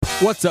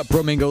What's up,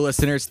 Bromingo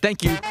listeners?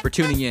 Thank you for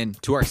tuning in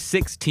to our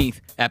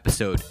 16th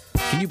episode.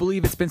 Can you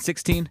believe it's been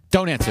 16?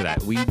 Don't answer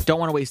that. We don't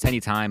want to waste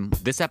any time.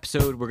 This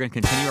episode, we're going to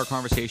continue our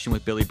conversation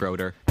with Billy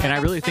Broder, and I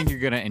really think you're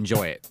going to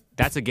enjoy it.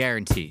 That's a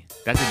guarantee.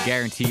 That's a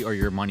guarantee or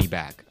your money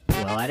back.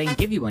 Well, I didn't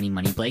give you any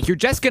money, Blake. You're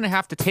just going to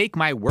have to take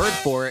my word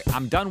for it.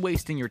 I'm done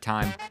wasting your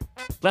time.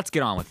 Let's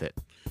get on with it.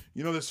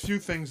 You know, there's few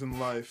things in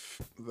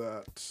life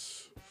that,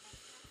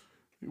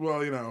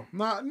 well, you know,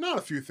 not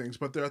a few things,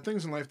 but there are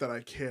things in life that I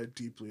care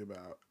deeply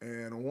about.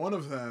 And one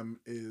of them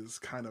is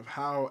kind of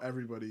how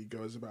everybody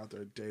goes about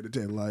their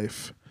day-to-day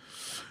life.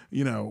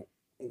 We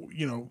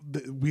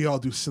all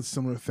do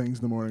similar things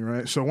in the morning,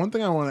 right? So one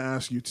thing I want to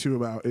ask you, too,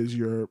 about is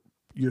your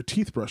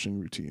teeth brushing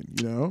routine.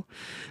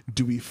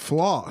 Do we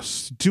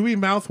floss? Do we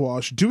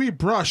mouthwash? Do we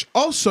brush?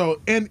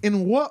 Also, and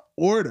in what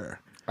order?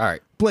 All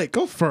right. Blake,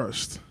 go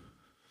first.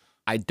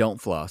 I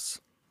don't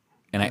floss,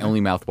 and I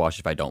only mouthwash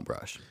if I don't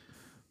brush.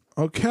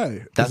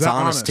 Okay, That's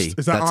honesty. Honest?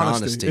 Is that That's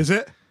honesty? honesty. Is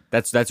it?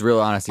 That's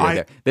real honesty right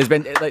there. There's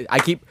been I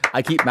keep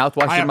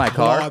mouthwash in my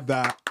car. I applaud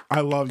that.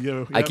 I love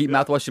you. I keep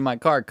mouthwash in my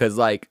car because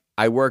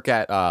I work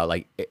at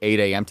 8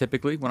 a.m.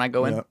 typically when I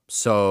go in. Yep.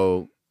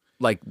 So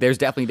there's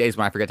definitely days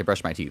when I forget to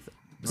brush my teeth.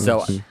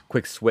 So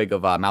quick swig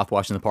of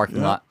mouthwash in the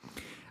parking lot.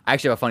 I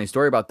actually have a funny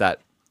story about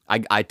that.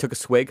 I took a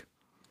swig,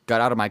 got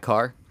out of my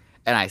car,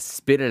 and I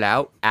spit it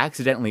out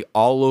accidentally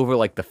all over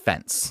the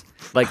fence.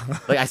 Like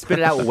I spit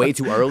it out way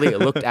too early. It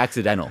looked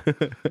accidental.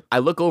 I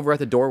look over at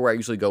the door where I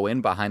usually go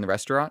in behind the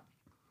restaurant,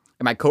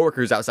 and my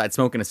coworker's outside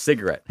smoking a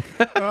cigarette.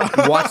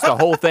 Watch the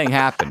whole thing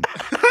happen.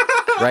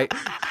 Right?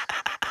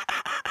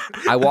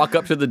 I walk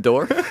up to the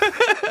door,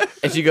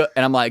 and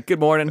I'm like, "Good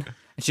morning."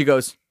 And she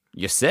goes,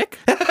 "You sick?"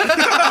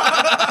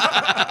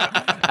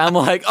 I'm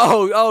like,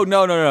 oh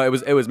no. It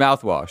was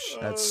mouthwash.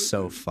 That's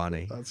so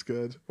funny. That's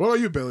good. What about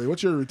you, Billy?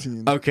 What's your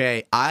routine?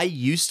 Okay, I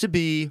used to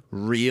be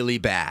really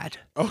bad.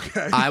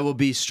 Okay. I will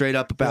be straight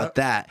up about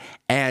that.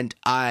 And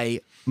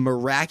I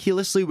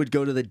miraculously would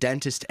go to the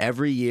dentist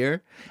every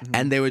year,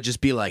 and they would just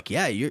be like,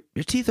 yeah, your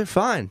teeth are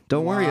fine.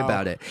 Don't worry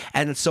about it.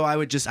 And so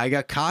I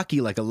got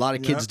cocky like a lot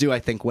of kids do, I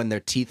think, when their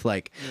teeth,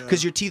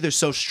 because your teeth are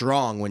so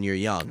strong when you're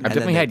young. I've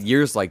definitely had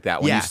years like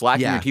that. When you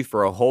slacken your teeth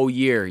for a whole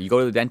year, you go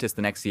to the dentist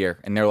the next year,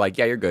 and they're like,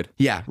 yeah, you're good.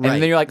 Yeah, right.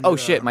 And then you're like, oh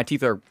shit, my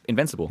teeth are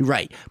invincible.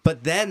 Right.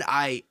 But then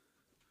I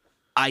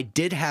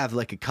did have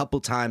a couple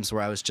times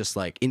where I was just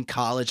in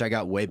college, I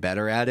got way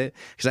better at it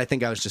because I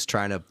think I was just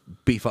trying to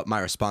beef up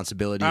my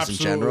responsibilities in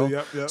general.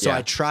 Yep. So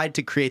I tried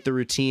to create the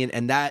routine,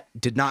 and that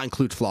did not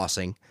include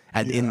flossing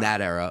in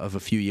that era of a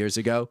few years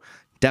ago.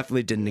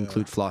 Definitely didn't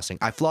include flossing.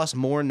 I floss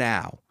more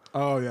now.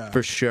 Oh, yeah.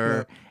 For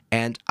sure. Yeah.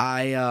 And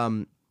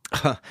I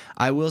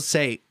will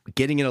say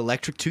getting an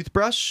electric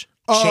toothbrush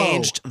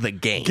changed the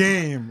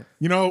game.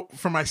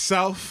 For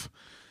myself,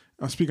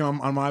 I'm speaking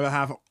on my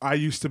behalf, I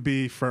used to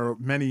be for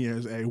many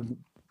years a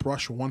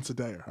brush once a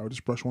day. I would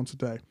just brush once a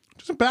day.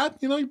 Which isn't bad,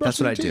 you brush That's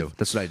what I your do. teeth.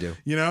 That's what I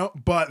do.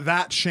 But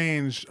that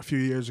changed a few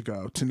years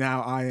ago to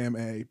now I am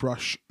a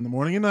brush in the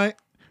morning and night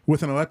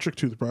with an electric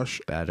toothbrush.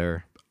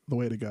 Better. The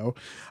way to go.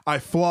 I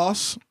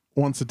floss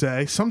once a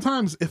day.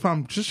 Sometimes if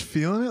I'm just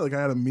feeling it, like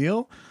I had a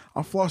meal,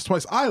 I'll floss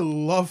twice. I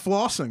love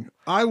flossing.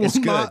 I will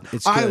not.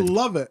 It's I good.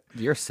 love it.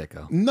 You're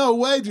sicko. No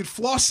way, dude.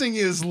 Flossing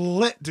is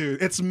lit,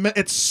 dude. It's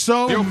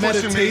so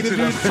meditative, dude.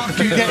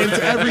 You get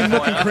into every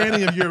nook and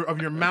cranny of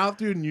your mouth,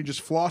 dude, and you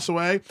just floss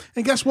away.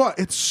 And guess what?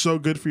 It's so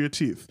good for your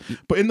teeth.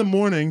 But in the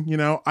morning,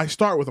 I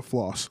start with a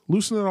floss,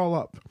 loosen it all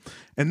up,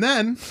 and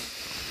then.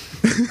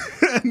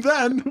 And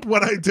then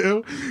what I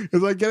do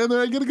is I get in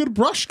there, I get a good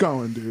brush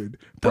going, dude.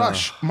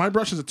 Brush. My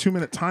brush has a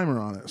 2-minute timer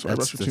on it, so I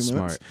brush for 2 minutes.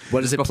 Smart.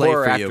 What does it Before play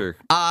or for after? you?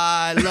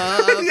 I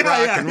love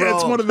rock and roll.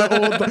 It's one of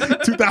the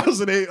old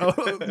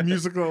 2008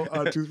 musical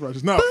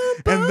toothbrushes. No,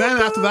 and then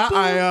after that,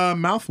 I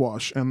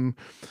mouthwash, and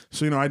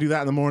so I do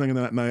that in the morning, and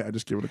then at night I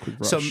just give it a quick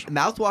brush. So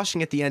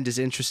mouthwashing at the end is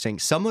interesting.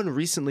 Someone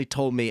recently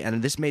told me,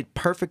 and this made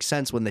perfect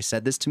sense when they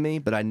said this to me,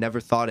 but I never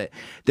thought it.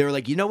 They were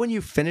like, when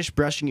you finish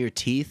brushing your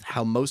teeth,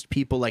 how most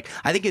people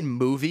I think in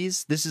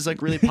movies, this is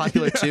really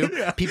popular too.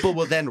 People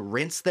will then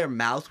rinse their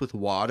mouth with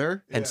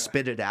water and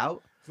spit it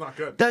out. It's not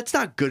good. That's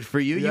not good for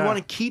you. Yeah. You want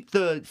to keep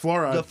the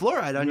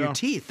fluoride on your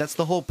teeth. That's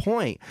the whole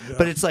point. Yeah.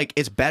 But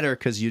it's better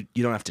because you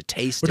don't have to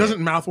taste it. But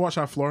doesn't mouthwash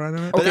have fluoride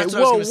in it? But that's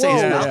what I was going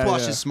to say. whoa.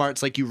 Mouthwash is smart.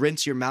 It's like you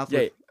rinse your mouth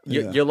with...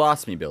 You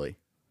lost me, Billy.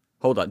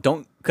 Hold on.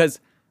 Don't... Because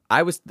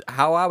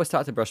how I was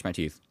taught to brush my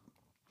teeth.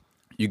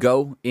 You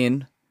go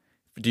in,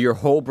 do your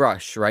whole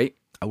brush, right?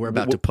 We're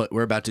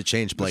about to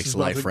change Blake's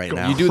life right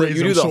now. You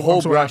do the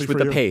whole brush with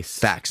the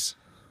paste. Facts.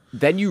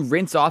 Then you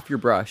rinse off your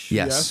brush.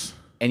 Yes.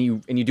 And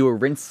you do a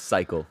rinse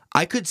cycle.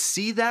 I could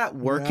see that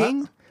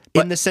working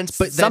in the sense,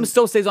 but some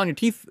still stays on your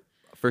teeth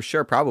for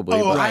sure, probably.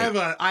 Oh, but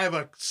I have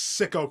a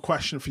sicko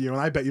question for you,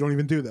 and I bet you don't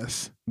even do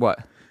this.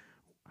 What?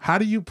 How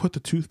do you put the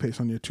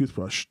toothpaste on your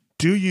toothbrush?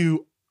 Do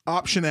you,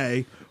 option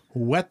A,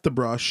 wet the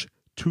brush,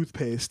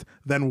 toothpaste,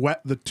 then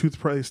wet the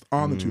toothpaste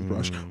on the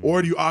toothbrush?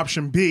 Or do you,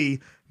 option B,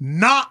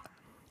 not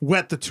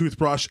wet the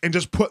toothbrush and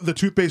just put the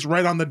toothpaste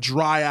right on the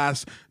dry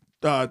ass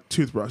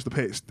toothbrush, the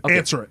paste.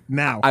 Answer it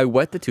now. I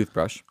wet the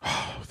toothbrush,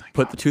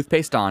 put the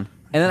toothpaste on,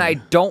 and then I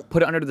don't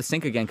put it under the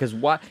sink again because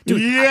what?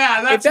 Dude,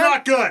 that's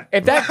not good.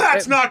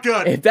 That's not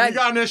good. If that, you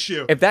got an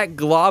issue. If that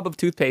glob of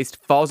toothpaste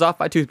falls off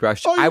my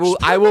toothbrush, Oh, I you will just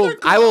put it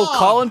in a I will glob.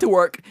 call into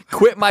work,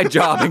 quit my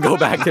job, and go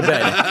back to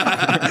bed.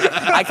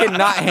 I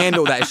cannot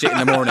handle that shit in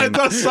the morning. It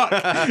does suck.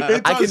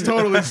 It does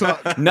totally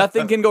suck.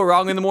 Nothing can go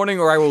wrong in the morning,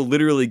 or I will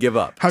literally give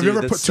up. Have you Dude,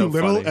 ever put that's too so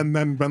little funny. and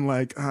then been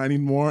like, I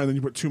need more, and then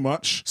you put too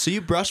much? So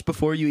you brush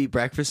before you eat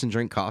breakfast and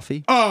drink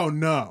coffee? Oh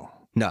no.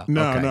 No.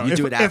 No, Okay. no. You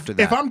do it after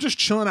that. If I'm just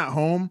chilling at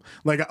home,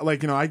 like I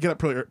get up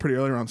pretty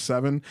early around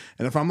 7,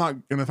 and if I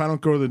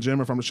don't go to the gym,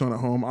 or if I'm just chilling at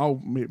home,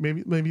 I'll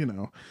maybe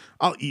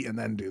I'll eat and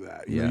then do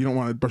that. You know, you don't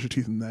want to brush your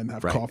teeth and then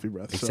have Right. coffee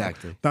breath. So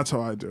Exactly. that's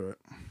how I do it.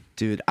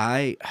 Dude,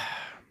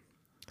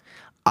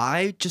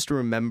 I just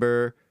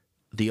remember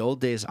the old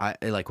days. I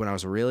like when I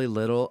was really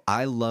little.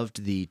 I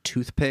loved the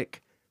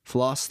toothpick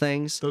floss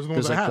things. Those are the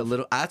ones There's I like the have.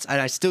 little,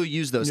 and I still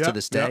use those to Yep,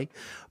 this day. yep.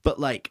 But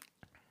like,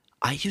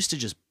 I used to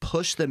just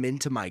push them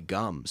into my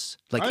gums,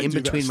 like I in do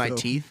that between my still.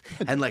 teeth,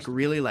 and like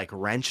really like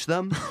wrench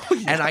them.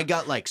 And I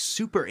got like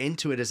super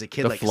into it as a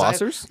kid. The like 'cause I have-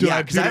 flossers? Dude, yeah,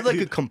 I because I do have it- like a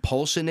dude.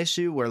 compulsion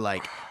issue where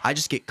like I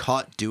just get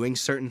caught doing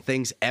certain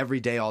things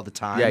every day all the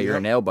time. Yeah, you're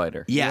a nail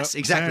biter. Yes, Yep,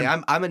 exactly.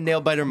 same. I'm a nail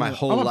biter my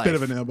whole I'm a life. bit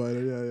of a nail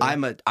biter.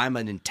 Yeah. I'm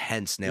an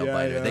intense nail Yeah,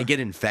 biter. yeah. They get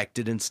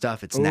infected and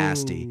stuff. It's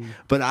nasty. Ooh.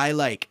 But I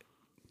like,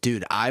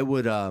 dude, I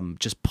would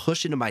just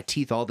push into my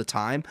teeth all the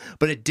time,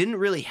 but it didn't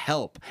really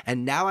help.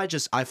 And now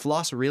I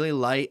floss really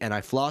light and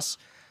I floss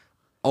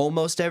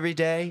almost every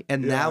day.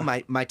 And now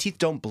my teeth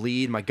don't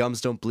bleed, my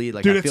gums don't bleed.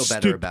 Like Dude, I feel it's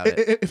better stupid. about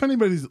it. If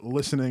anybody's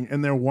listening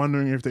and they're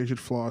wondering if they should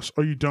floss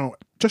or you don't,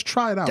 just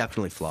try it out.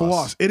 Definitely floss.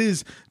 Floss. It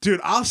is,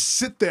 dude. I'll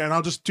sit there and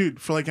I'll just, dude,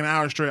 for like an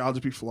hour straight, I'll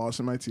just be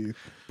flossing my teeth,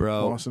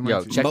 Bro. Flossing my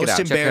Yo, teeth. check Most it out.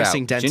 Check it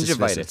embarrassing out. dentist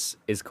Gingivitis visits.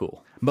 is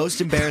cool.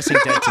 Most embarrassing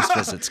dentist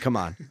visits. Come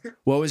on.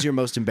 What was your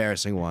most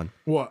embarrassing one?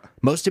 What?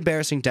 Most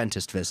embarrassing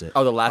dentist visit.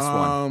 Oh, the last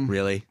one.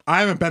 Really? I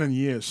haven't been in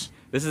years.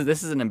 This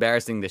is an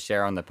embarrassing to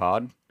share on the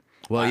pod.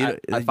 Well,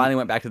 I finally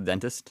went back to the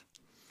dentist,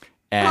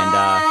 and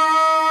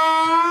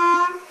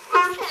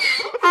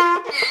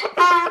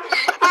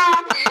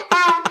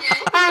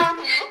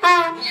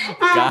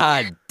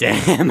God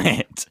damn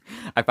it!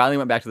 I finally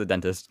went back to the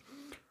dentist,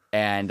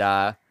 and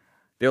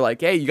they're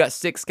like, "Hey, you got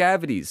 6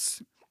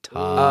 cavities. You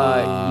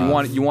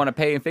want to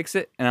pay and fix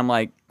it?" And I'm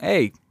like,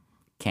 "Hey,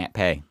 can't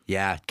pay."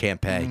 yeah,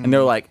 can't pay. And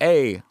they're like,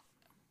 "Hey,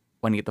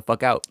 when you get the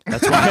fuck out?"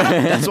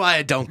 That's why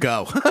I don't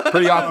go.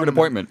 Pretty awkward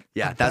appointment.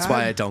 Yeah, that's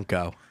why I don't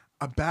go.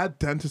 A bad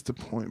dentist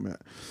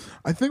appointment.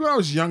 I think when I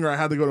was younger, I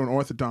had to go to an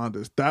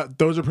orthodontist.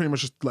 Those are pretty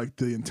much just like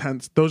the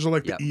intense. Those are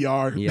like Yep. the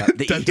ER. Yeah,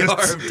 the dentists.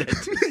 ER of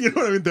dentists. You know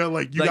what I mean? They're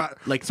like, you got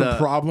some the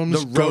problems.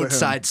 The go to him.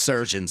 roadside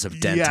surgeons of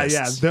dentists.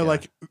 Yeah. They're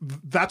like,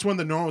 that's when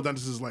the normal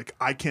dentist is like,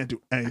 I can't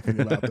do anything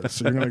about this,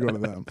 so you're gonna go to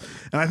them.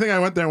 And I think I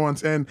went there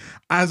once, and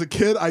as a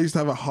kid, I used to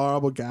have a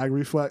horrible gag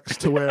reflex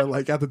to where,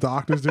 like, at the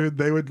doctors, dude,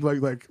 they would like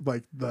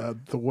the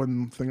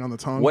wooden thing on the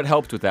tongue. What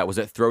helped with that? Was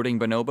it throating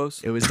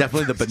bonobos? It was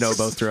definitely the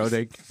bonobo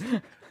throating.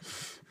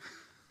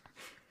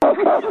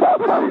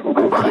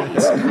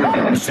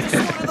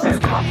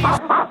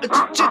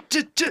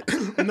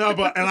 No,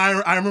 but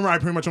I remember I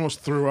pretty much almost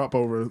threw up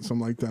over some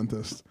like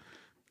dentist.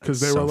 Because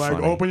they That's were so like,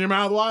 funny. open your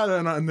mouth wider,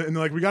 and they're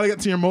like, we got to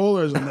get to your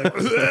molars. I'm like,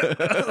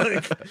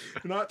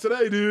 not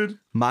today, dude.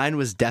 Mine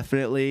was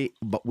definitely,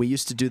 but we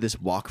used to do this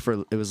walk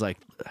for, it was like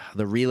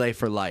the Relay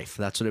for Life.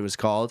 That's what it was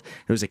called.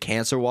 It was a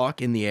cancer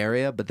walk in the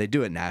area, but they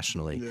do it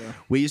nationally. Yeah.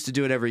 We used to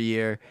do it every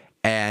year.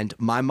 And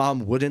my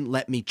mom wouldn't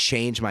let me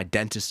change my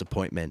dentist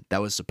appointment.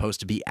 That was supposed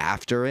to be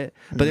after it,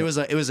 but it was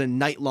a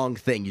night long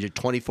thing. You did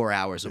 24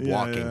 hours of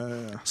walking.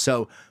 yeah.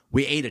 So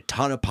we ate a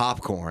ton of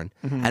popcorn,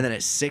 and then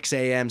at 6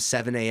 a.m.,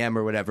 7 a.m.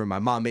 or whatever, my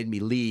mom made me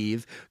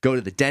leave, go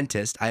to the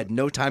dentist. I had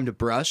no time to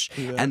brush,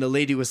 and the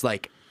lady was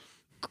like,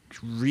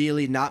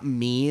 really not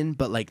mean,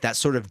 but like that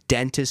sort of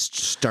dentist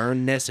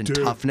sternness and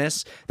Dude.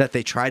 toughness that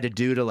they try to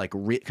do to like,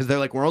 because they're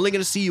like, we're only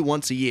going to see you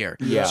once a year,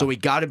 Yeah. so we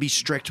got to be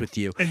strict with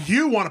you. And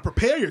you want to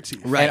prepare your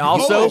teeth. Right. And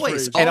also,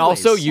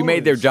 Always. you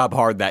made their job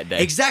hard that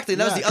day. Exactly.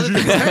 That was Yeah, the other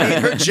 'cause thing. I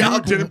made her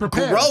job didn't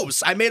prepare.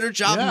 gross. I made her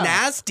job Yeah.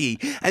 nasty.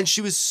 And she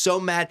was so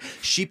mad.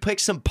 She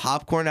picked some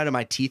popcorn out of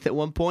my teeth at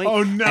one point.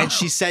 Oh, no. And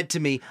she said to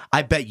me,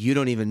 I bet you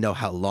don't even know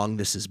how long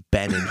this has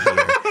been in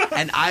here.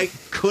 And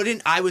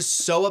I was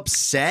so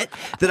upset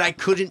that I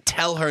couldn't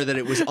tell her that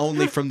it was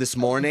only from this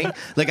morning.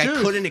 Like, I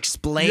couldn't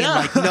explain, yeah.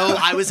 like, no,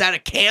 I was at a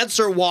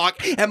cancer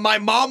walk and my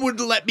mom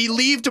wouldn't let me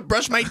leave to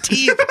brush my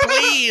teeth.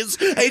 Please.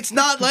 It's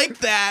not like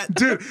that.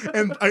 Dude,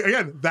 and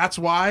again, that's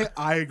why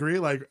I agree.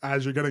 Like,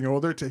 as you're getting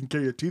older, taking care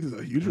of your teeth is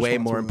a huge Way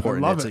more responsibility.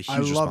 important. I love It's it. a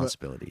huge I love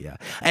responsibility, yeah.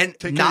 And Take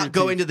care of your not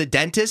going teeth. to the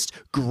dentist,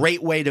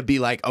 great way to be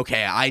like,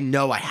 okay, I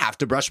know I have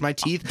to brush my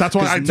teeth. That's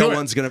why 'cause I do no it.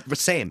 one's gonna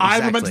same. I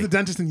haven't been exactly. to the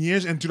dentist in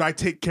years, and dude, I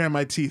take care of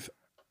my teeth.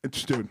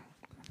 It's dude,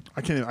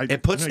 I can't.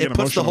 It puts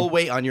the whole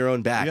weight on your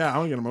own back. Yeah, I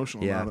don't get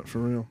emotional Yeah. about it for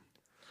real.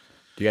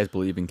 Do you guys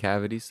believe in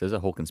cavities? There's a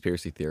whole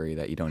conspiracy theory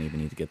that you don't even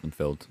need to get them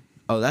filled.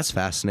 Oh, that's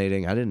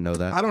fascinating. I didn't know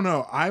that. I don't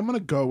know. I'm gonna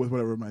go with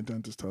whatever my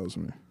dentist tells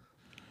me.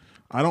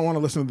 I don't want to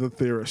listen to the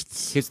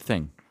theorists. Here's the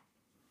thing.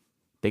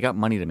 They got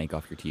money to make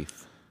off your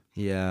teeth.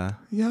 Yeah.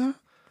 Yeah.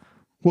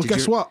 Well, Did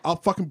guess you- what? I'll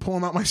fucking pull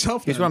them out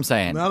myself. Here's then. what I'm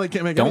saying. Now they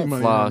can't make any Don't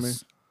money on me.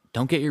 floss.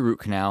 Don't get your root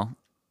canal.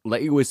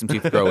 Let your wisdom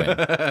teeth grow in. You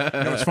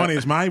know what's funny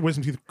is my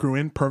wisdom teeth grew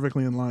in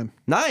perfectly in line.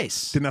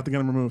 Nice. Didn't have to get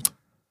them removed.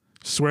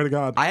 Swear to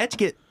God. I had to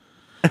get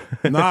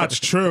Nah, it's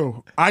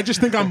true. I just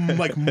think I'm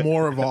like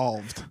more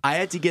evolved. I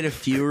had to get a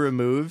few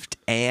removed,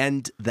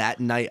 and that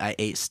night I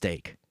ate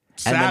steak.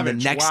 And then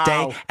Savage,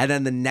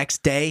 the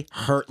next day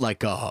hurt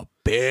like a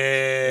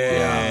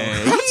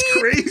bitch. That's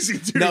crazy,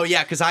 dude. No,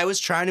 yeah, because I was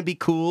trying to be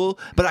cool,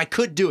 but I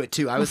could do it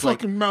too. I My was like,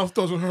 fucking mouth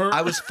doesn't hurt.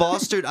 I was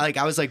fostered, like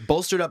I was like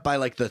bolstered up by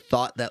like the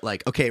thought that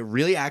like, okay, it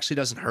really actually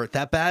doesn't hurt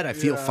that bad. I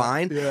feel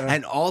fine, yeah.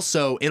 and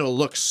also it'll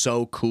look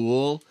so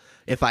cool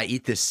if I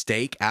eat this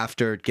steak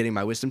after getting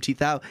my wisdom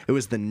teeth out. It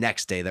was the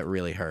next day that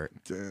really hurt.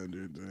 Damn,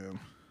 dude, damn.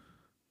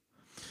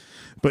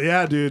 But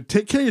yeah, dude,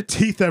 take care of your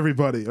teeth,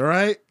 everybody. All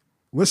right,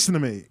 listen to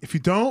me. If you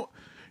don't,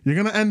 you're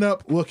gonna end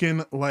up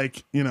looking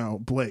like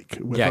Blake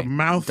with Yeah, a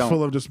mouth don't.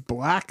 full of just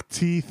black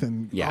teeth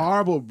and Yeah.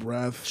 horrible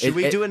breath. Should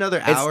we do another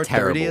it's hour 30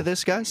 terrible. of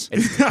this, guys?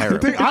 It's I terrible.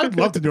 think I'd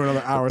love to do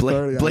another hour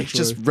 30. Blake actually.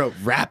 just wrote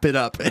 "wrap it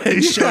up"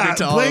 and showed Yeah, it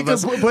to all Blake of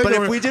us. is- Blake But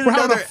over- if we did we're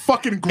having a another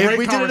fucking great if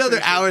we did another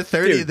conversation. hour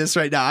 30 Dude. of this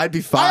right now, I'd be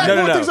I fine. had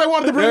more things I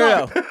wanted to bring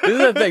up. This is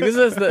the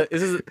thing.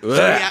 This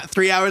is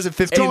 3 hours and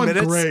 15 going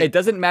minutes. great. It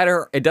doesn't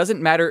matter. It doesn't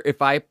matter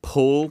if I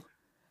pull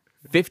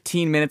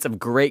 15 minutes of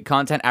great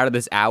content out of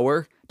this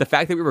hour. The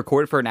fact that we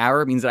recorded for an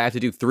hour means that I have to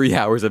do 3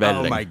 hours of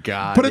editing. Oh my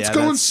god! But it's yeah,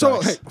 going that so.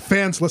 sucks. Hey,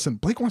 fans, listen.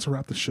 Blake wants to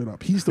wrap this shit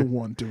up. He's the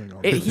one doing all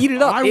It this.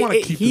 heated up. I want to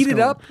It keep heated this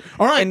going. up,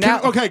 All right. and now-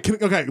 Okay.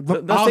 Let's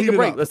I'll take heat a it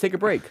break. up. Let's take a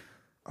break.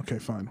 Okay,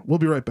 fine. We'll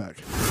be right back.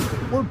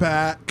 We're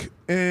back,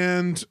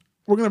 and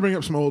we're gonna bring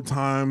up some old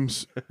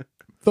times.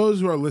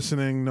 Those who are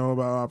listening know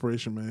about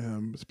Operation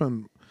Mayhem. It's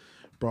been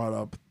brought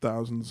up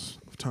thousands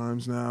of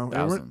times now.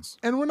 Thousands.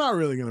 And we're not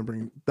really gonna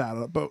bring that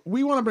up, but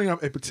we want to bring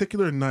up a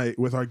particular night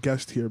with our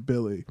guest here,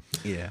 Billy.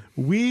 Yeah.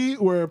 We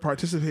were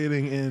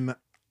participating in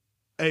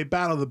a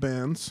battle of the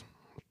bands,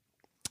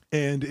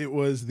 and it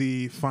was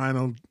the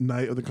final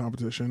night of the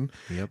competition.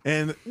 Yep.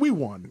 And we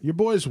won. Your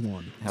boys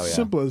won. Hell yeah.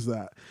 Simple as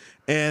that.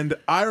 And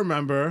I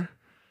remember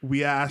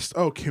we asked,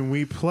 "Oh, can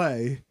we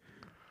play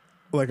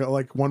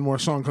like one more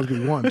song because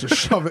we won? Just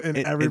shove it in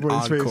An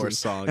everybody's encore faces."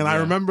 song, and I yeah.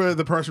 remember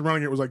the person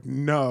running it was like,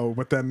 "No,"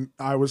 but then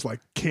I was like,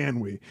 "Can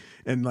we?"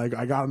 And like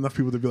I got enough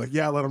people to be like,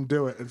 "Yeah, let him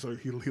do it." And so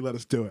he let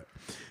us do it.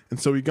 And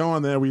so we go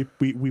on there. We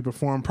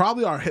perform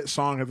probably our hit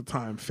song at the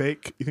time,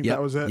 "Fake." You think Yep.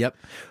 that was it? Yep.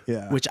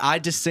 Yeah. Which I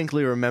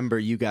distinctly remember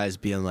you guys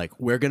being like,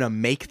 "We're gonna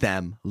make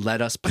them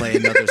let us play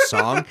another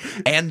song,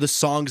 and the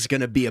song's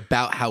gonna be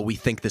about how we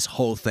think this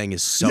whole thing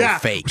is so yeah.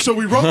 fake." So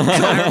we wrote.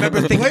 I remember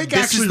thinking, Blake "This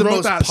actually is the wrote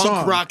most that punk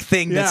song. rock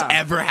thing that's Yeah.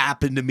 ever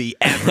happened to me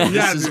ever.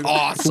 Yeah, this is dude.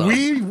 awesome."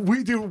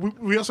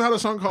 We also had a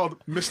song called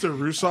 "Mr.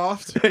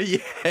 Rusoft,"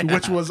 Yeah.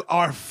 which was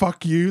our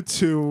 "fuck you"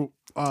 to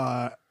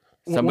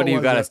Somebody what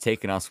who got was us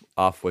taken off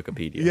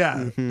Wikipedia.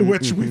 Yeah,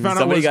 which we found out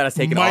Somebody was got us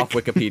taken Mike, off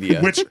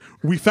Wikipedia. which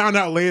we found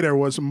out later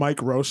was Mike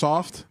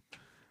Rosoft.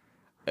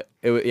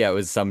 It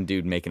was some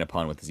dude making a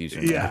pun with his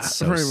username. Yeah, That's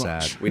so pretty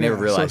sad. much. We never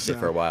Yeah, realized so it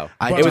for a sad. while.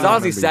 I It was don't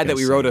honestly remember sad you that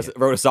we guys saying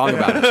wrote a song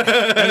about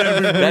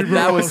it.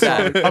 That was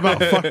sad.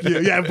 About fuck you.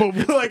 Yeah,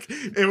 but like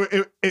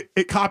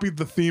it copied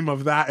the theme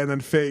of that and then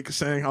Fake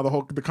saying how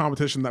the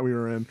competition that we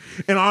were in.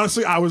 And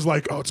honestly, I was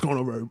like, "Oh, it's going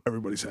over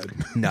everybody's head."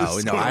 No, This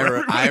is no, going over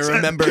I everybody's head.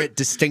 remember it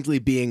distinctly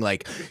being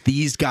like,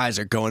 these guys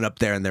are going up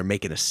there and they're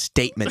making a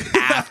statement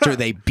after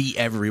they beat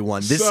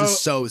everyone. This is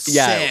so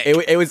Yeah, sick.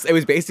 it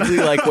was basically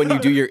like when you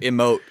do your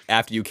emote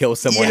after you kill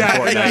someone Yeah,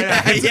 in Fortnite.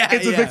 yeah.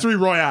 It's a yeah. victory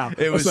royale.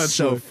 It was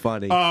so essentially.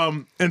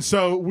 funny. And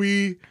so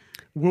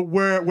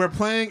we're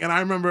playing, and I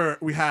remember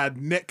we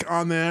had Nick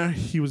on there.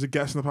 He was a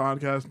guest in the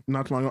podcast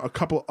not too long ago. A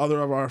couple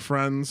other of our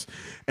friends,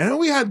 and then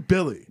we had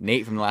Billy.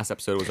 Nate from the last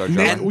episode was our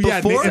Nate, drummer. yeah,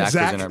 Nate before- and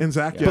Zach was in our-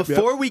 Zach. yeah. Yep, yep.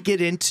 Before we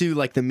get into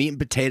like the meat and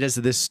potatoes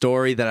of this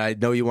story that I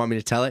know you want me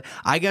to tell it,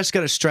 I just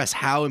got to stress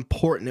how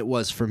important it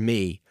was for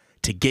me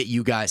to get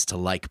you guys to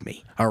like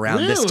me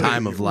around this Really?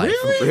 time of life.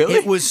 Really?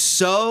 It was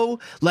so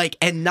like,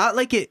 and not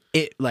like it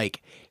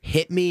like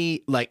hit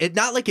me like it,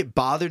 not like it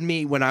bothered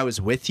me when I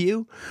was with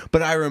you,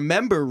 but I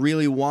remember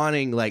really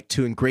wanting like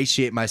to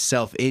ingratiate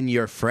myself in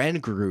your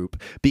friend group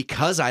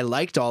because I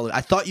liked I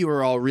thought you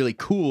were all really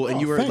cool and Oh,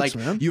 you were thanks, like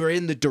man. you were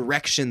in the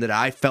direction that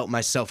I felt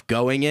myself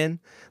going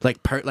in, like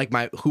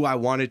my who I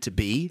wanted to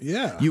be.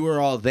 Yeah. You were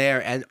all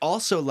there, and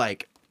also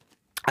like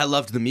I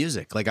loved the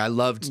music. Like I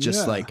loved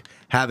just Yeah. like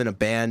having a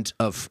band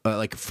of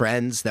like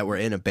friends that were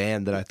in a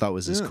band that I thought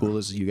was as cool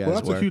as you guys Well,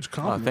 that's were. a huge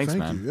compliment. thanks,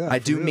 Thank man. you. Yeah, I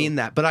for do real. mean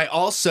that, but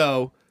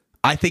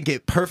I think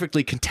it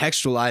perfectly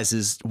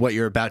contextualizes what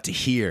you're about to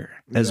hear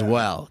as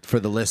well for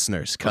the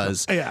listeners,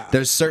 because Yeah.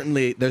 there's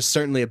certainly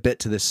a bit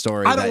to this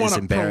story I that don't is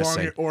want to prolong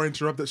embarrassing. it or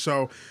interrupt it.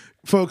 So,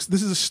 folks,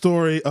 this is a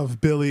story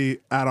of Billy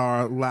at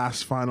our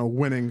last final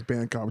winning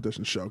band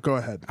competition show. Go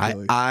ahead,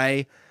 Billy.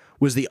 I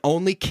was the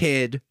only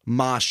kid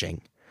moshing.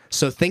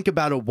 So think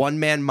about a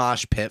one-man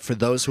mosh pit for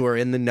those who are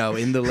in the know,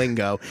 in the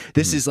lingo.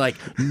 This is like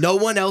no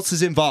one else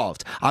is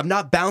involved. I'm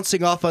not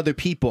bouncing off other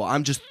people.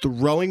 I'm just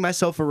throwing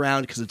myself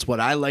around because it's what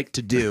I like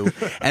to do,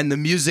 and the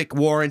music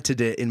warranted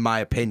it, in my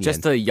opinion.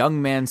 Just a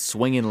young man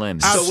swinging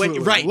limbs. Ab- So when, Absolutely.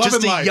 right, Loving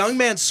just a life. young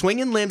man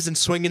swinging limbs and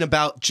swinging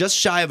about just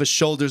shy of a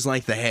shoulder's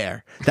length of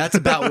hair. That's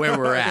about where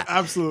we're at.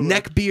 Absolutely.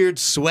 Neck beard,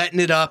 sweating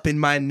it up in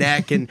my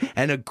neck, and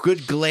a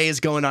good glaze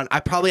going on. I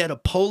probably had a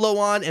polo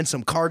on and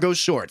some cargo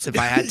shorts, if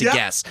I had to Yep.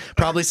 guess.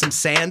 Probably some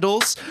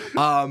sandals.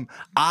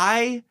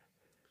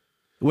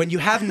 When you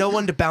have no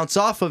one to bounce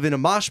off of in a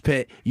mosh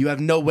pit, you have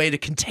no way to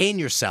contain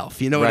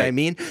yourself. You know what I Right.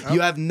 mean? You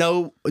have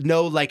no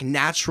like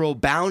natural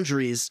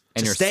boundaries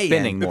And to you're stay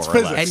spinning in. more It's or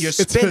physics. less. And you're It's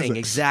spinning, physics.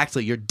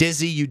 exactly. You're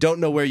dizzy. You don't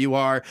know where you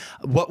are.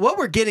 What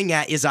we're getting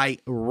at is I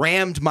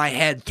rammed my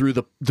head through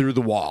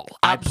the wall.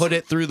 I put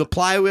it through the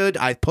plywood.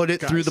 I put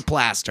it through the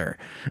plaster.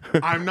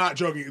 I'm not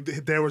joking.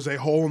 There was a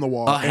hole in the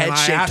wall, A and I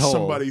head-shaped asked hole.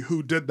 somebody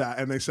who did that,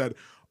 and they said,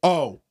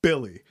 "Oh,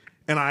 Billy."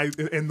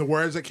 And the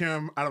words that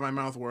came out of my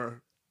mouth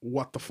were,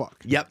 "What the fuck?"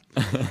 Yep.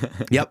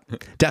 Yep.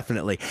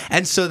 Definitely.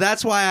 And so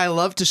that's why I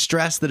love to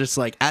stress that it's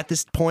like at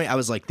this point I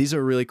was like, these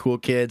are really cool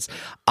kids.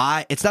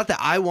 It's not that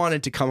I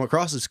wanted to come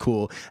across as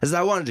cool, as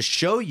that I wanted to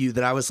show you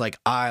that I was like,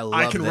 I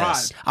love can this.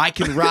 ride. I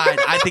can ride.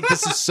 I think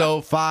this is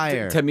so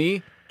fire. To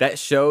me, that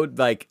showed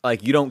like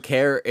you don't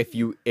care if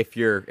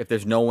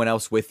there's no one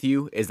else with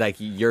you. Is like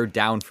you're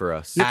down for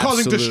us. You're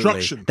causing Absolutely.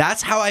 destruction.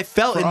 That's how I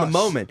felt in the us.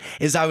 moment.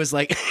 Is I was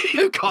like,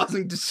 you're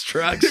causing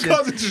destruction. You're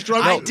causing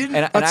destruction. I didn't.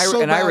 and That's I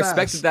so and I badass.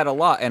 respected that a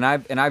lot, and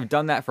I've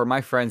done that for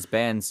my friends'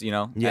 bands, you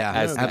know, Yeah,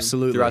 as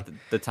absolutely. throughout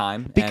the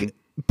time. And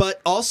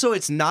But also,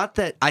 it's not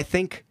that I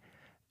think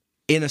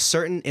in a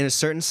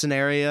certain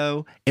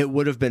scenario, it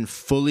would have been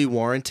fully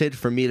warranted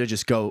for me to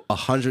just go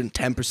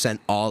 110%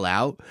 all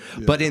out.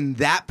 But in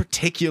that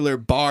particular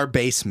bar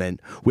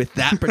basement with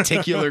that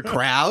particular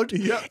crowd,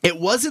 Yeah. it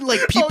wasn't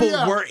like people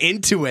yeah. were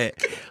into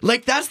it.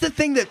 Like that's the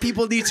thing that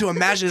people need to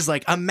imagine is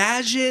like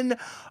imagine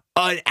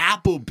an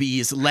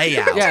Applebee's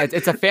layout. yeah,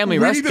 it's a family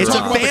We need to It's restaurant.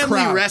 a talk about the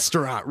family crowd.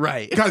 restaurant,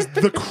 right? Guys,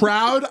 the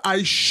crowd,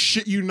 I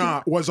shit you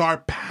not, was our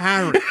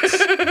parents.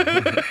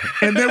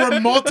 And there were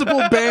multiple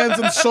bands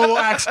and solo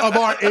acts of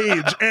our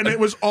age, and it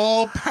was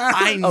all parents.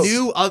 I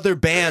knew other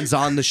bands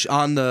on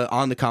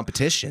the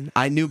competition.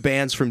 I knew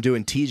bands from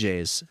doing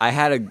TJs. I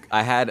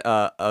had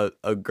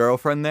a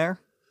girlfriend there,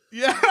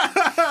 Yeah.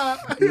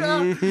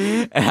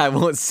 and I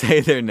won't say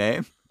their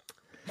name.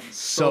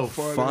 So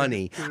funny.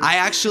 funny. I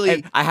actually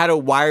And I had a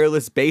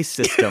wireless bass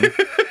system, Dude.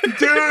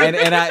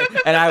 and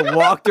I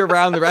walked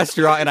around the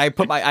restaurant, and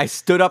I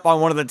stood up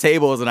on one of the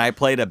tables, and I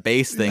played a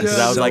bass thing because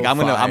I was So like, I'm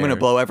gonna fire.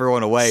 blow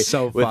everyone away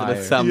So with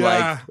fire. some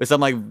Yeah.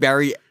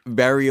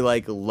 very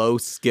like low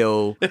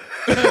skill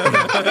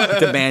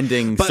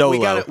demanding but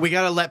solo. we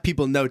gotta let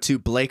people know too.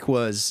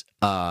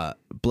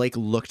 Blake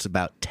looked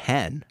about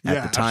 10 at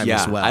Yeah, the time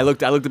yeah, as well. I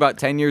looked about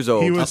 10 years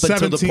old. He was up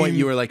until the 17, point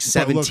you were like but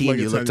 17, looked like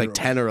a you looked like 10-year-old.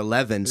 10 or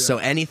 11. So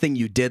anything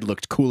you did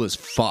looked cool as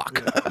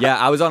fuck. Yeah,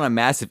 I was on a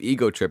massive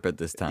ego trip at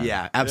this time.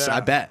 Yeah,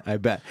 absolutely. Yeah. I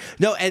bet.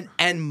 No,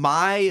 and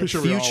my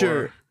sure we all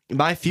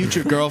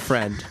future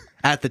girlfriend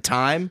at the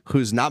time,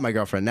 who's not my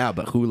girlfriend now,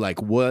 but who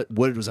like what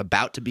was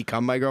about to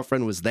become my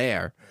girlfriend was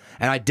there,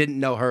 and I didn't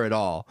know her at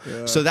all.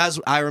 So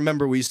I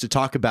remember we used to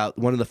talk about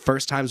one of the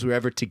first times we were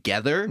ever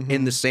together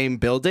in the same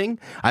building.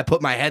 I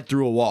put my head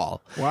through a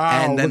wall, Wow,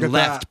 and then look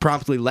at that.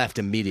 promptly left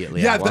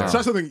immediately. Yeah, after.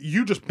 that's something.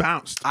 You just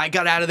bounced. I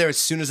got out of there as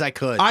soon as I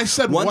could. I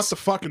said, once, "What the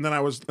fuck?" And then I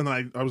was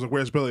like,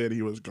 "Where's Billy?" And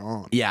he was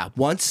gone. Yeah,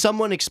 once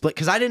someone explained,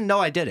 because I didn't know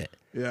I did it.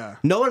 Yeah.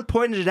 No one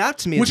pointed it out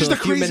to me Which is until a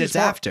the few craziest minutes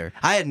part. after.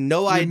 I had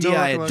no idea no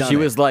I had done recollection. She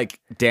it. was like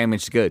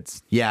damaged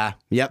goods. Yeah.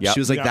 Yep. Yep. She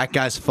was like, Yep. that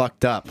guy's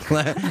fucked up.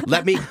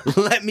 let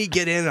me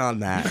get in on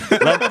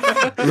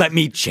that. Let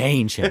me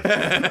change him.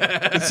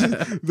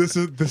 This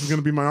is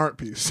gonna be my art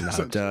piece.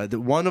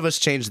 One of us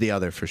changed the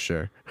other for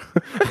sure.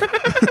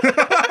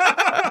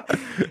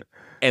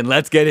 And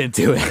let's get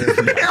into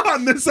it.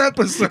 On this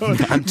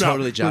episode, I'm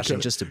totally joshing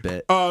just a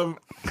bit.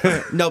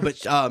 No,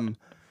 but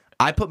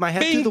I put my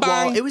head through the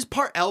wall. It was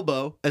part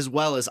elbow as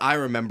well as I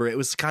remember. It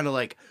was kind of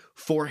like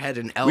forehead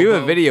and elbow. We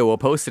have a video. We'll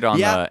post it on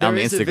Yeah, the there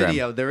is a Instagram.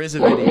 video. There is a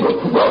video.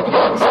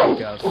 to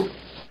speak of.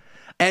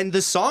 And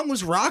the song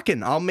was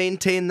rocking. I'll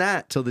maintain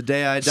that till the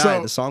day I die.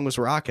 So- The song was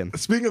rocking.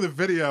 Speaking of the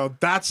video,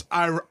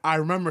 I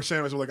remember saying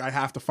to myself, like, I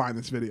have to find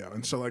this video,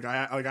 and so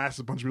I asked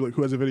a bunch of people like,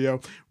 who has a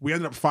video. We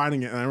ended up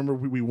finding it, and I remember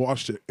we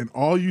watched it, and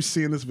all you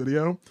see in this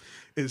video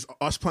is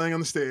us playing on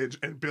the stage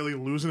and Billy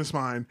losing his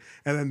mind,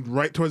 and then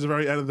right towards the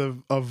very end of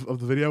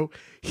the video,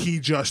 he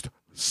just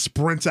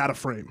sprints out of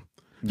frame.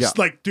 Yeah. Just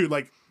like, dude,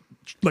 like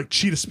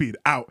cheetah speed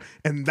out,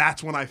 and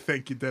that's when I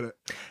think you did it.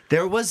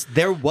 There was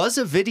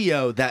a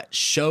video that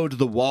showed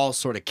the wall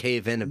sort of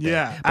cave in a bit.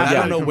 Yeah, but I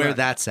don't know correct. where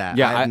that's at.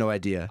 Yeah, I have no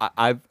idea.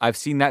 I've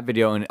seen that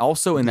video, and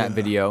also in that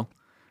video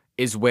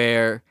is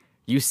where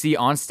you see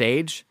on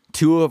stage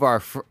two of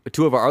our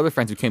other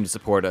friends who came to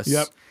support us.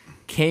 Yep.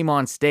 Came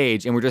on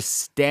stage and were just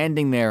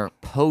standing there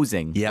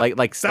posing, Yep.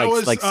 That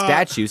was, like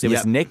statues. It was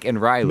Yep. Nick and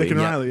Riley. Nick and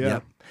Riley, yeah.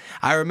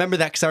 I remember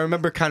that because I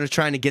remember kind of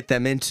trying to get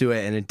them into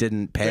it and it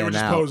didn't pan They were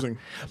just out. posing.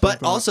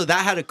 But also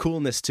that had a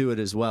coolness to it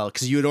as well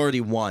because you had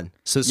already won.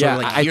 So sort Yeah,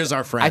 of like, here's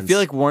our friends. I feel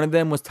like one of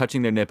them was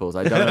touching their nipples.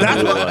 I don't know who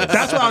it was.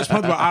 That's what I was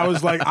pumped about. I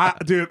was like,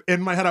 dude,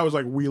 in my head, I was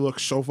like, we look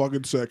so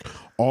fucking sick.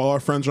 All our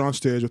friends are on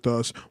stage with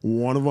us.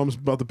 One of them's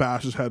about to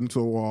bash his head into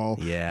the wall.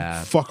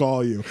 Yeah. Fuck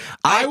all you.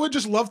 I would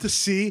just love to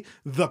see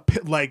the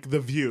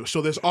view.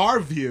 So there's our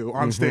view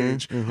on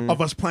stage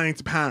of us playing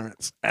to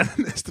parents, and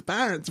then there's the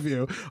parents'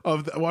 view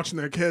of watching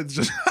their kids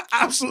just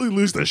absolutely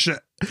lose their shit.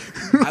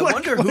 I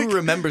wonder who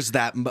remembers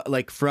that,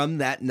 like from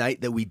that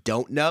night that we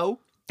don't know.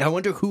 I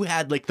wonder who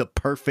had like the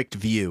perfect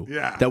view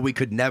that we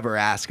could never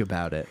ask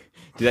about it.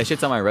 Dude, that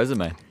shit's on my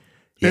resume.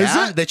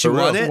 Yeah, it? that you For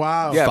real? run it?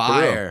 Wow. Yeah, for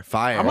real.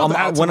 Fire. I'm about to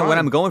add to When mine.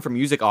 I'm going for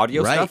music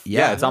audio Right? stuff,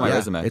 Yeah, it's on my yeah.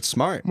 resume. It's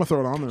smart. I'm gonna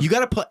throw it on there. You got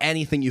to put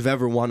anything you've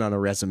ever won on a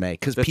resume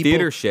because the people.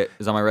 theater shit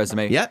is on my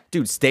resume. Yeah.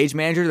 Dude, stage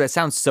manager, that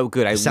sounds so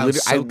good. I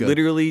good.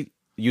 literally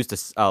used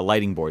a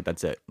lighting board.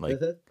 That's it. Like,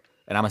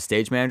 and I'm a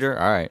stage manager.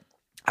 All right.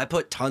 I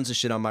put tons of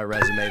shit on my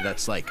resume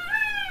that's like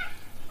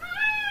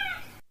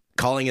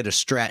calling it a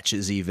stretch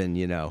is even,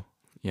 Yeah.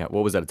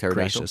 What was that? A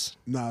pterodactyl? gracious.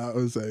 Nah, that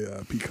was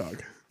a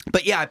peacock.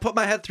 But yeah, I put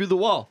my head through the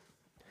wall.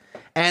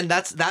 And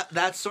that sort of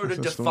That's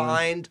so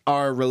defined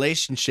our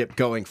relationship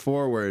going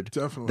forward.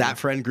 Definitely. That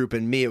friend group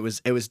and me, it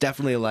was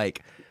definitely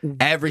like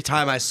every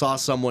time I saw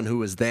someone who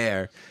was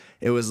there,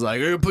 it was like,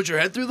 "You're gonna put your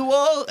head through the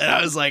wall?" And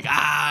I was like,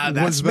 that's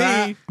Was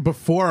that me.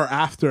 before or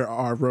after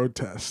our road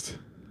test?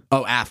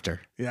 Oh,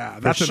 after. Yeah,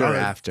 that's sure another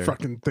after.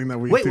 fucking thing that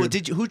we Wait, do. well,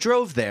 who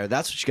drove there?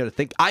 That's what you got to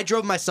think. I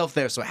drove myself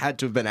there, so it had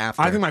to have been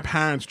after. I think my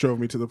parents drove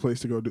me to the place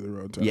to go do the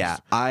road test. Yeah,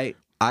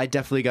 I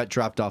definitely got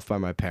dropped off by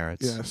my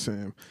parents. Yeah,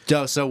 same.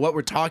 So what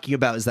we're talking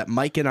about is that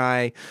Mike and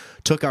I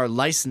took our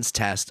license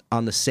test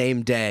on the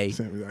same day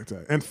Same exact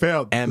day. And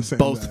failed. and the same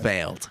both day.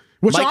 failed.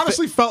 Which Mike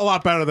honestly felt a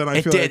lot better than I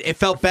it feel did. like. It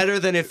felt better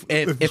than if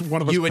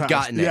one of us you had passed.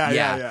 gotten it.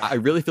 Yeah. I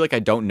really feel like I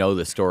don't know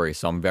the story,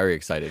 so I'm very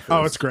excited for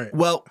Oh, this. it's great.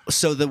 Well,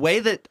 so the way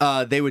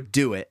that they would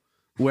do it,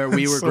 where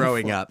we were so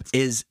growing fun. up,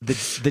 is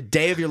the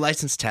day of your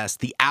license test.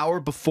 The hour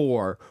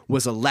before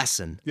was a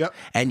lesson. Yep.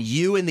 And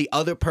you and the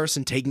other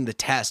person taking the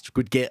test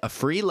would get a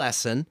free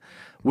lesson,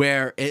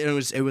 where it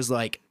was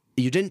like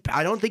you didn't.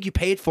 I don't think you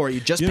paid for it. You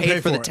just You didn't paid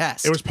pay for the it.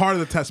 test. It was part of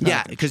the test Yeah,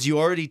 package. because you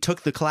already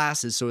took the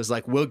classes, so it was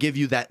like we'll give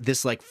you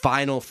this like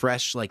final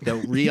fresh like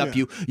they'll re-up Yeah.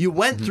 you. You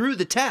went through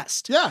the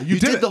test. Yeah, you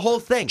did it. the whole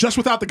thing Just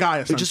without the guy,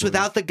 just essentially.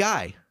 without the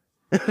guy.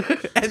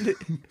 And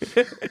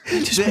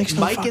makes no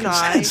Mike and fucking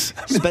I sense.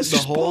 spent It's the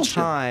just whole bullshit.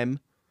 time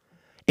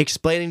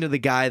explaining to the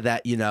guy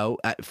that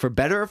for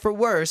better or for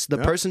worse, the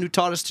person who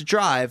taught us to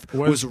drive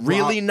was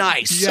really Rob-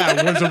 nice.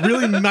 Yeah, was a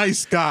really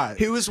nice guy.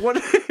 He was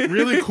one.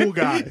 Really cool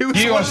guy. He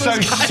was You one are of so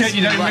those guys- shit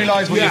you don't Right.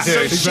 realise what Yeah, you're So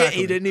doing. shit,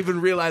 Exactly. he didn't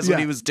even realize Yeah. what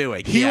he was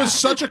doing. He Yeah. was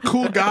such a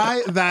cool guy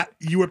that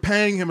you were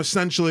paying him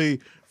essentially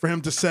for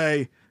him to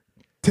say,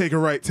 take a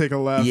right, take a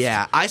left.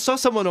 Yeah, I saw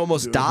someone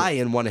almost die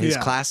in one of his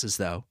Yeah. classes,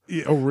 though.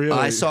 Yeah, oh, really?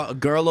 I saw a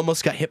girl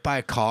almost got hit by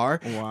a car,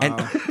 Wow. and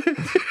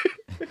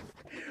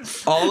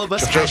all of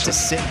us had to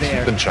sit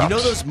there. You know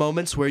those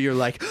moments where you're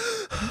like,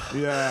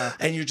 Yeah.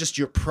 and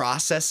you're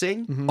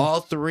processing. Mm-hmm.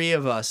 All three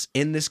of us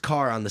in this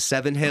car on the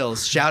Seven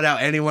Hills. Shout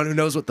out anyone who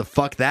knows what the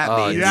fuck that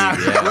means. Yeah.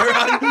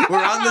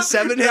 We're on the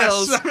Seven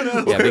Hills.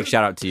 Yeah, big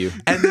shout out to you.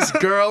 And this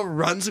girl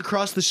runs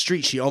across the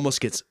street.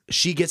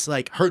 She gets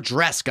like her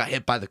dress got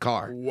hit by the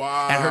car.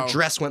 Wow. And her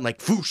dress went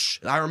like whoosh.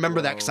 I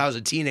remember that because I was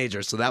a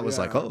teenager, so that was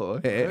like, oh,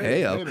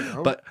 hey,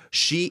 now. But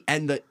she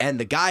and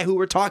the guy who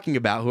we're talking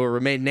about, who will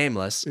remain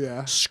nameless,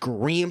 Yeah.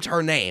 screamed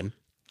her name.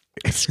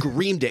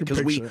 Screamed it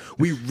because we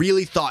Picture.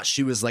 really thought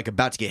she was like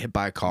about to get hit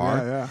by a car.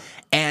 Yeah.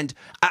 And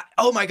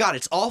oh my god,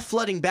 it's all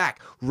flooding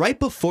back. Right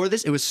before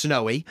this, it was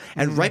snowy,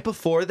 and right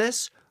before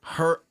this,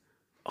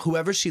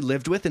 whoever she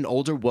lived with, an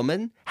older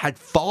woman, had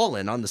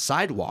fallen on the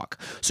sidewalk.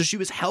 So she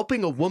was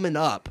helping a woman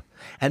up,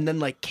 and then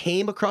like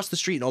came across the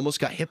street and almost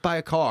got hit by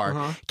a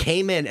car.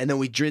 Came in, and then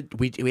we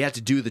had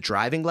to do the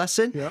driving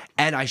lesson. Yep.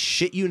 And I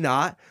shit you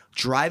not,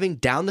 driving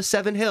down the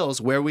Seven Hills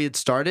where we had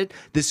started,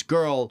 this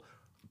girl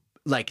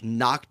like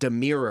knocked a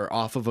mirror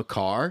off of a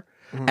car,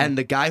 and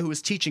the guy who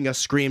was teaching us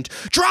screamed,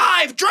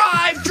 "Drive,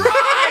 drive,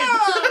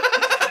 drive!"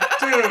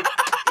 Dude,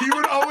 he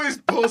would always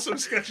pull some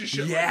sketchy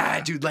shit. Yeah,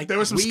 dude, like There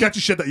was some we- sketchy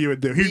shit that you would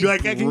do. He'd be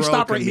like, hey, can you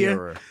stop broke right a here?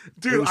 mirror.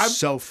 Dude, It was I'm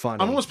so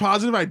funny. I'm almost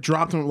positive I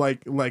dropped him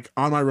like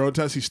on my road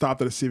test. He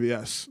stopped at a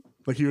CVS.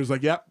 Like he was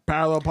like, "Yep,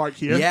 parallel park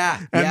here." Yeah,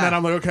 and yeah. then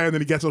I'm like, "Okay." And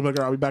then he gets up like,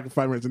 "All right, I'll be back in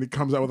 5 minutes." And he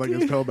comes out with like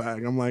his pill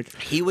bag. I'm like,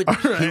 He would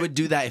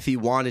do that if he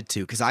wanted to,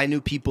 because I knew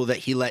people that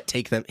he let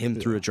take him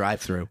through a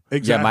drive-through.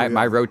 "Exactly." Yeah,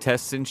 my road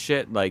tests and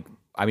shit. Like,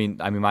 I mean,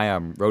 my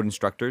road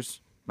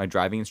instructors, my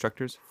driving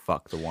instructors,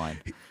 fuck the wine.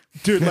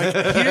 Dude, like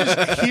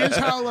here's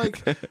how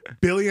like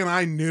Billy and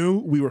I knew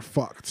we were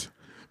fucked.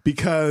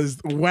 Because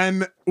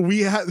when we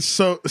had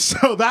so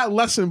that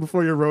lesson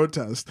before your road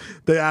test,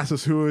 they asked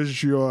us who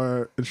is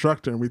your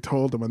instructor, and we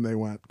told them, and they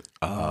went,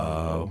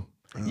 Oh.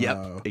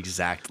 Yep,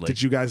 exactly.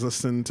 Did you guys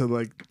listen to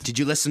like? Did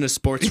you listen to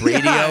sports radio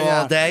Yeah.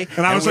 all day?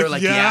 And I was we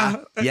like, were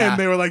yeah. yeah. And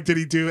they were like, did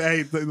he do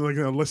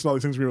listen to all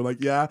these things? We were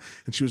like, yeah.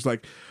 And she was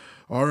like,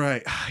 all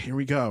right, here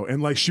we go.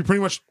 And like, she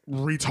pretty much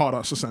retaught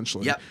us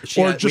essentially. Yep.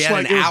 We had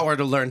an it was- hour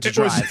to learn to it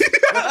was- drive.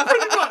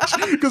 pretty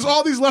much. Because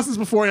all these lessons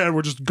beforehand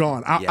were just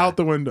gone out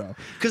the window.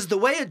 Because the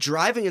way a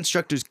driving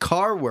instructor's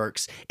car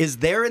works is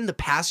they're in the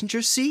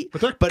passenger seat, But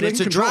they're but in it's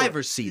a control.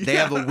 driver's seat. They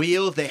have a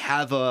wheel, they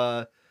have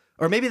a...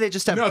 Or maybe they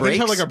just have No, brakes. they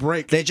just have, like, a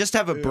brake. They just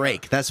have a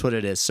brake. That's what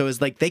it is. So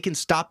it's like they can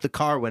stop the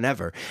car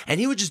whenever. And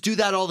he would just do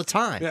that all the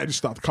time. Yeah, I just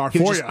stopped the car He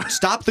would for you. just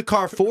stop the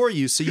car for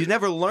you, so you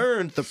never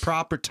learned the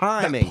proper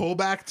timing.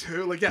 Pullback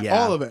too, like Yeah.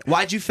 all of it.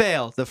 Why'd you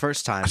fail the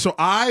first time? So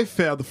I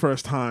failed the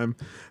first time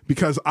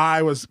because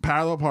I was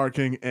parallel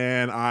parking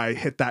and I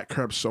hit that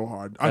curb so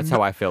hard. That's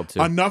how I failed too.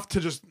 Enough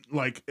to just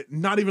like,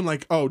 not even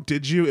like, oh,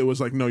 did you? It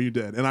was like, no, you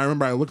did. And I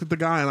remember I looked at the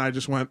guy and I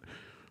just went,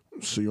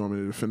 so you want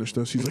me to finish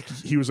this?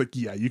 He was like,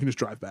 yeah, you can just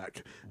drive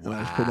back. And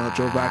I just pulled out,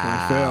 drove back, and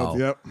I failed.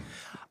 Yep.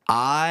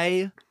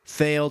 I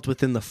failed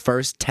within the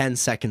first 10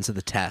 seconds of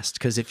the test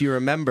because if you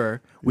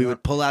remember, we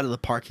would pull out of the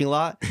parking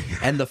lot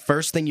and the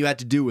first thing you had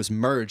to do was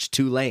merge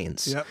 2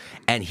 lanes. Yep.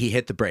 And he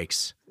hit the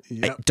brakes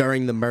Yep.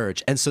 during the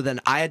merge. And so then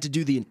I had to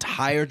do the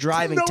entire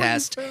driving Knowing you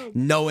test failed.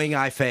 knowing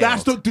I failed.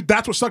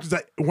 That's what sucked is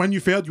that when you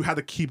failed, you had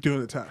to keep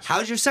doing the test.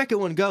 How'd your second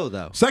one go,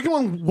 though? Second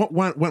one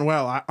went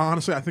well. I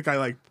think I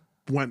like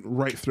went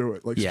right through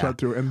it, like Yeah. sped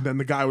through it. And then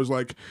the guy was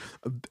like,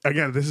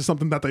 again, this is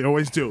something that they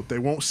always do. They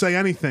won't say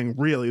anything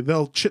really.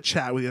 They'll chit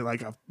chat with you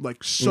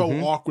like so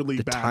awkwardly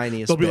The bad.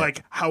 tiniest They'll be bit.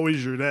 like, "How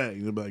was your day?"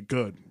 And they'll be like,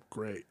 "Good,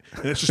 great."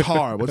 And it's just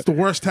horrible. It's the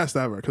worst test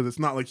ever because it's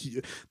not like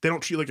they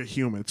don't treat you like a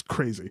human. It's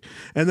crazy.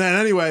 And then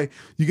anyway,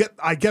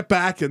 I get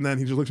back and then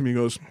he just looks at me and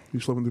goes,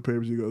 he's flipping through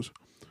papers. He goes,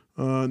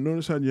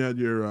 "Notice how you had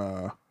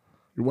your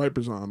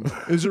wipers on.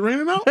 Is it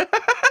raining out?"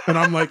 And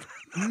I'm like,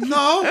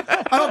 "No,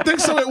 I don't think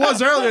so. It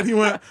was earlier." And he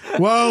went,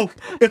 "Well,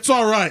 it's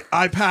all right.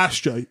 I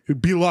passed you.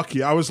 Be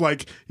lucky." I was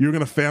like, "You're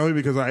gonna fail me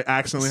because I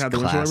accidentally had the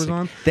windshield wipers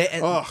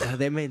on."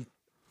 They made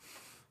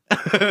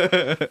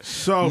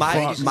So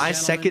my fucked.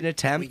 second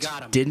attempt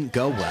didn't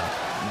go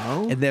well.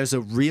 No? And there's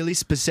a really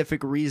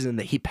specific reason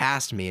that he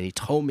passed me, and he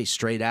told me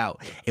straight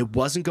out it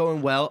wasn't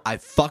going well. I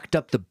fucked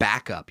up the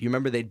backup. You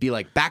remember they'd be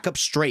like back up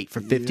straight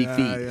for 50 Yeah,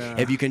 feet. yeah.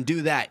 If you can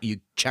do that, you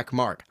check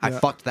mark. I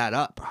fucked that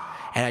up,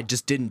 and I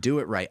just didn't do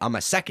it right on my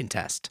second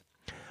test.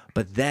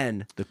 But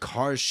then the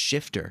car's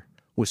shifter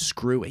was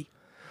screwy.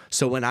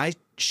 So when I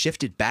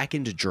shifted back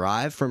into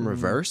drive from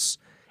reverse,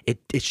 it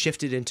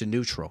shifted into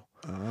neutral.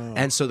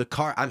 And so the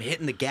car, I'm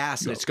hitting the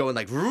gas and it's going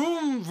like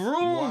vroom,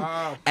 vroom.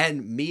 Wow.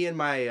 And me and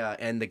my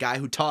and the guy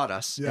who taught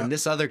us Yeah. and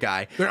this other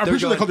guy, I'm they're pretty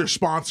sure they going- called their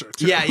sponsor.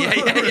 Too. yeah.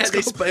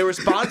 They were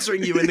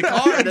sponsoring you in the Yeah,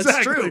 car. That's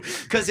exactly. true.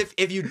 Because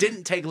if you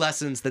didn't take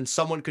lessons, then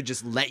someone could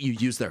just let you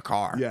use their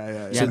car. Yeah.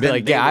 Yeah, So be then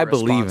like, they yeah, I were a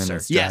believe in sponsor.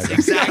 this Yes, guy.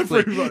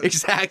 exactly, Pretty much.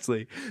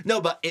 exactly. No,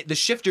 but the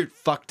shifter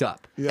fucked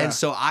up, Yeah. and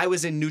so I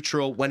was in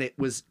neutral when it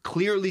was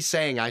clearly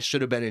saying I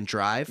should have been in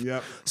drive.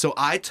 Yep. So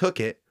I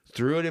took it,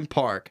 threw it in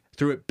park,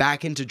 threw it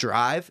back into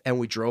drive, and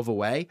we drove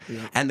away.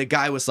 And the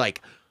guy was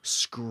like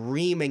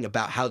screaming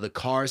about how the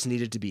cars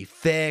needed to be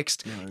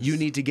fixed. You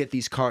need to get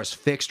these cars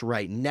fixed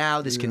right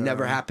now. This can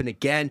never happen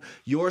again.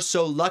 You're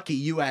so lucky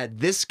you had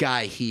this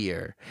guy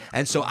here.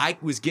 And so I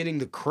was getting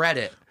the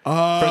credit for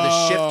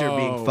the shifter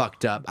being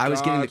fucked up. I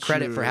was getting the got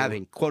credit for you.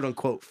 having quote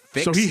unquote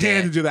fixed So he it.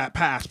 handed you that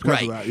pass because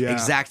Right, of that. Yeah.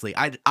 exactly.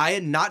 I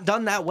had not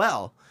done that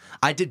well.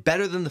 I did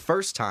better than the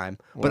first time,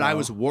 but I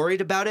was worried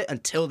about it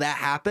until that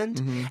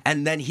happened.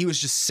 And then he was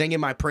just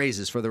singing my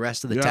praises for the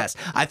rest of the Yeah. test.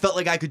 I felt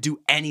like I could do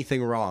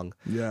anything wrong.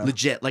 Yeah.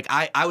 Legit. Like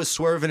I was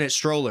swerving at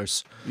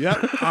strollers.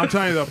 Yep. I'm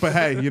telling you though. But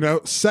hey,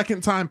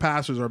 second time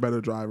passers are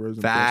better drivers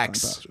than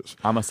Facts. first time passers.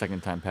 I'm a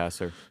second time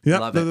passer. Yep,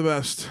 Love they're it. the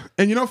best.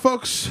 And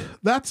folks,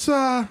 that's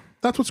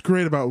what's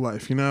great about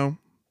life.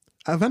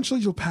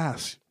 Eventually you'll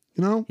pass.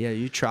 Yeah,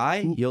 you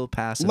try, you'll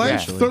pass Life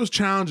eventually. throws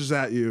challenges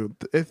at you.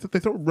 If they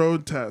throw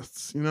road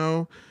tests,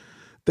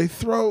 they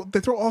throw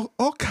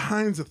all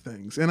kinds of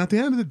things. And at the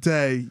end of the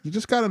day, you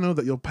just got to know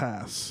that you'll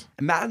pass.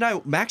 Mike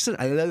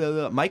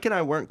and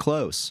I weren't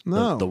close.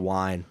 No. The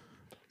wine.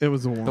 It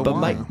was the one.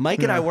 But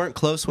Mike and I weren't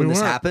close when We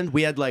this weren't. happened.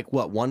 We had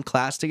one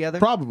class together?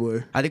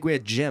 Probably. I think we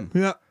had gym.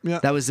 Yeah.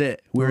 That was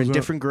it. We were was in it.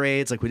 different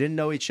grades. Like we didn't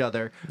know each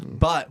other,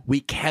 but we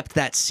kept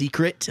that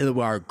secret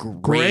to our Graves.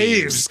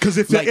 graves. Because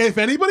if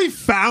anybody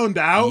found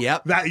out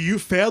Yep. that you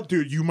failed,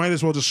 dude, you might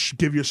as well just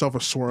give yourself a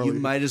swirly. You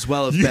might as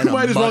well have You been.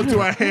 might a as well mud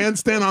do a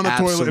handstand on the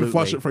toilet and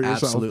flush it for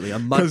yourself. Absolutely, a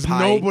mud Because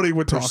pie nobody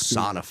would talk to you.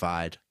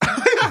 personified.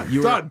 You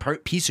were Done. a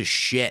piece of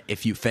shit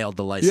if you failed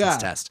the license Yeah.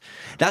 test.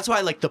 That's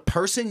why, like the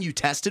person you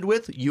tested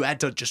with, you had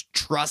to just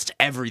trust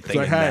everything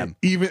Like, in hey, them.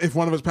 even if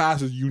one of us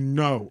passes,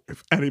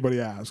 if anybody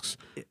asks,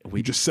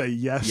 we just say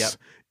yes, Yep.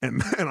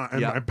 and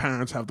Yep. my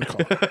parents have the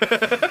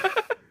call.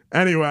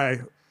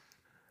 Anyway,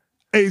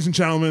 ladies and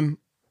gentlemen,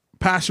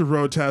 pass your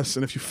road tests,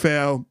 and if you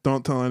fail,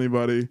 don't tell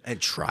anybody. And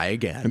try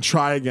again. And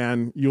try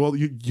again.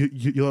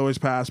 You'll always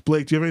pass.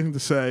 Blake, do you have anything to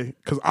say?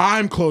 Because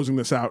I'm closing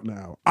this out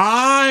now.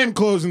 I'm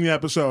closing the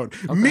episode.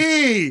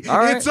 Me. All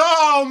right. It's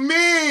all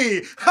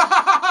me.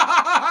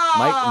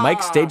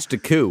 Mike staged a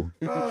coup.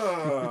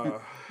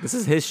 This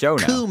is his show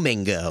now.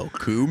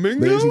 Kumingo.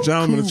 Ladies and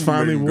gentlemen, it's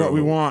finally what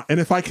we want. And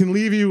if I can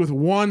leave you with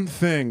one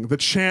thing, the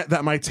chant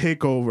that might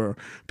take over,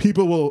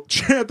 people will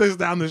chant this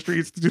down the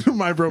streets to do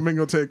my Bro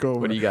Mingo takeover.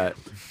 What do you got?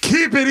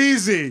 Keep it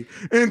easy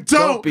and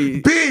don't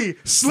be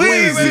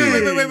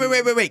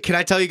sleazy. Wait. Can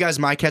I tell you guys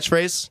my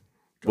catchphrase?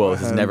 Well,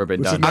 this has never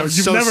been done. I'm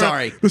so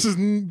sorry.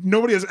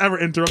 Nobody has ever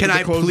interrupted. Can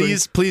I the closing.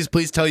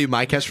 please tell you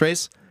my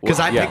catchphrase? Because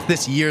I picked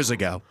this years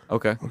ago.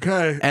 Okay.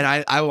 Okay. And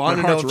I want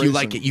to know if you racing.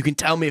 like it. You can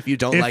tell me if you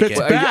don't If like it's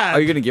it. bad- Are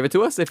you going to give it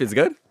to us if it's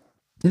good?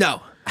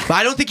 No. But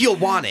I don't think you'll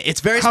want it. It's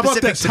very How about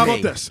specific this? to How me.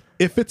 about this?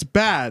 If it's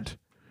bad,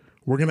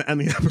 we're gonna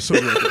end the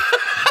episode with it.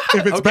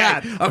 If it's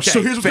bad. Okay.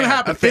 So here's what's Fair. gonna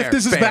happen. Fair. If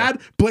this is Fair. bad,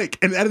 Blake,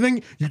 in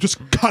editing, you just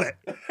cut it.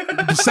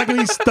 The second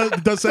he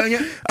does saying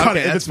it, cut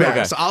it if that's it's bad.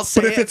 fair. So I'll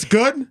say but if it. it's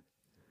good,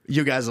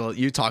 You guys will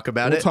talk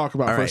about we'll it. talk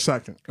about it All for a right.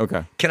 second.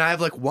 Okay. Can I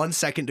have like 1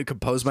 second to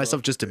compose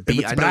myself just to beat?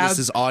 it's I know bad- this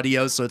is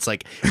audio, so it's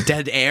like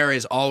dead air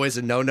is always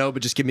a no-no,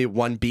 but just give me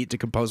one beat to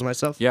compose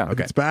myself. Yeah. If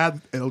Okay. it's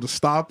bad, it'll just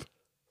stop.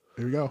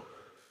 Here we go.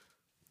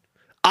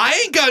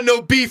 I ain't got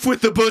no beef with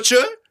the butcher.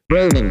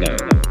 Romingo.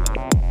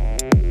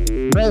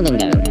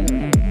 Romingo.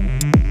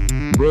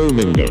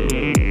 Romingo.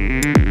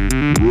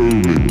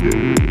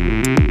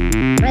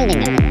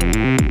 Romingo.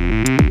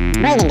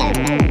 Romingo.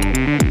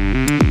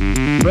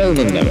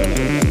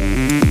 Romingo.